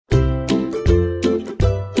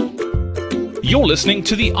You're listening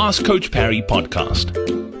to the Ask Coach Parry podcast.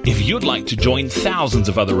 If you'd like to join thousands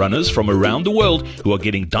of other runners from around the world who are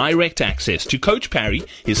getting direct access to Coach Parry,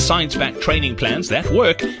 his science-backed training plans that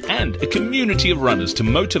work, and a community of runners to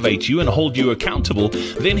motivate you and hold you accountable,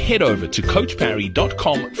 then head over to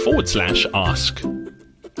coachparry.com/ask.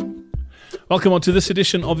 Welcome on to this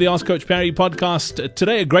edition of the Ask Coach Parry podcast.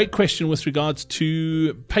 Today, a great question with regards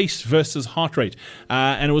to pace versus heart rate.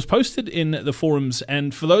 And it was posted in the forums.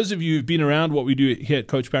 And for those of you who've been around what we do here at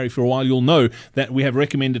Coach Parry for a while, you'll know that we have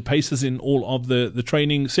recommended paces in all of the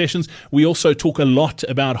training sessions. We also talk a lot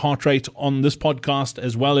about heart rate on this podcast,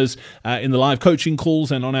 as well as in the live coaching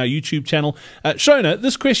calls and on our YouTube channel. Shona,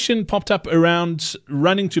 this question popped up around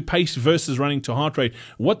running to pace versus running to heart rate.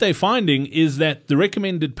 What they're finding is that the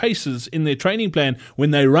recommended paces in their training plan, when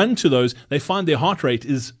they run to those, they find their heart rate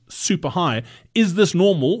is super high. Is this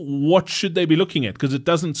normal? What should they be looking at? Because it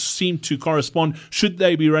doesn't seem to correspond. Should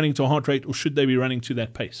they be running to a heart rate, or should they be running to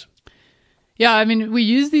that pace? Yeah, I mean, we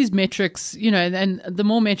use these metrics, and the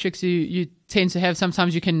more metrics you tend to have,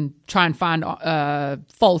 sometimes you can try and find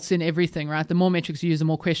faults in everything, right? The more metrics you use, the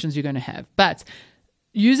more questions you're going to have. But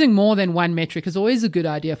using more than one metric is always a good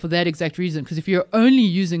idea for that exact reason, because if you're only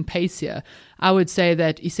using pace here, I would say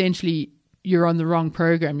that essentially you're on the wrong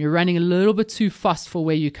program. You're running a little bit too fast for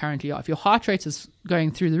where you currently are. If your heart rate is going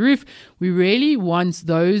through the roof, we really want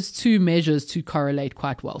those two measures to correlate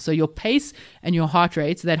quite well. So your pace and your heart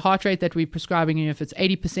rate, that heart rate that we're prescribing you, if it's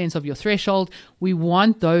 80% of your threshold, we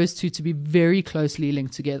want those two to be very closely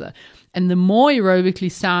linked together. And the more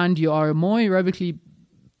aerobically sound you are, the more aerobically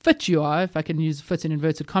fit you are, if I can use fit in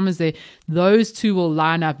inverted commas there, those two will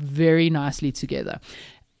line up very nicely together.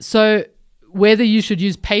 So whether you should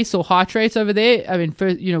use pace or heart rate over there, I mean,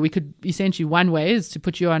 first, we could essentially, one way is to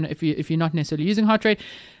put you on, if you're not necessarily using heart rate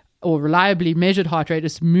or reliably measured heart rate,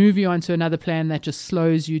 is to move you onto another plan that just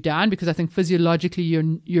slows you down, because I think physiologically you're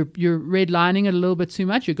redlining it a little bit too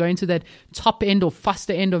much. You're going to that top end or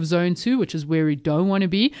faster end of zone 2, which is where we don't want to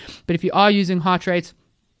be. But if you are using heart rate,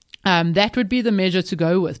 that would be the measure to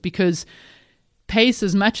go with, because pace,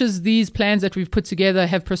 as much as these plans that we've put together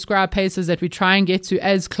have prescribed paces that we try and get to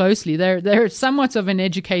as closely, they're somewhat of an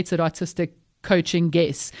educated artistic coaching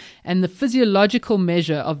guess. And the physiological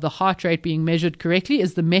measure of the heart rate being measured correctly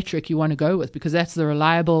is the metric you want to go with, because that's the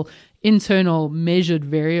reliable internal measured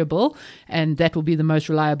variable, and that will be the most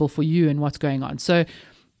reliable for you and what's going on. So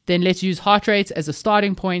then let's use heart rate as a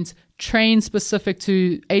starting point. Train specific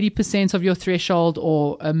to 80% of your threshold,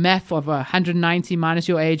 or a MAF of 190 minus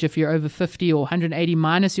your age if you're over 50, or 180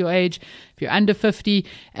 minus your age if you're under 50,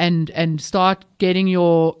 and start getting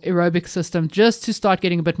your aerobic system just to start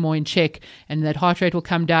getting a bit more in check, and that heart rate will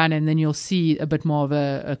come down, and then you'll see a bit more of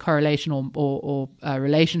a correlation or a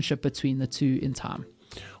relationship between the two in time.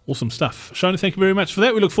 Awesome stuff. Shona, thank you very much for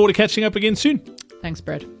that. We look forward to catching up again soon. Thanks,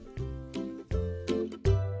 Brad.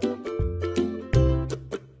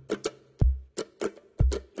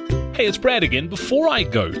 Hey, it's Brad again. Before I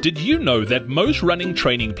go, did you know that most running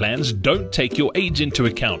training plans don't take your age into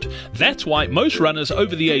account? That's why most runners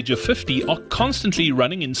over the age of 50 are constantly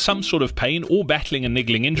running in some sort of pain or battling a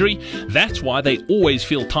niggling injury. That's why they always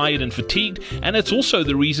feel tired and fatigued, and it's also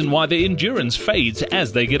the reason why their endurance fades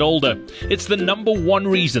as they get older. It's the number one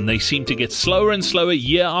reason they seem to get slower and slower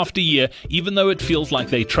year after year, even though it feels like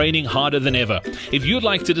they're training harder than ever. If you'd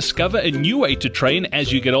like to discover a new way to train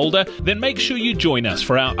as you get older, then make sure you join us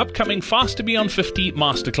for our upcoming Faster Beyond 50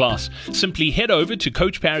 Masterclass. Simply head over to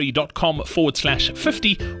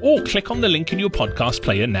coachparry.com/50 or click on the link in your podcast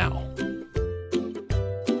player now.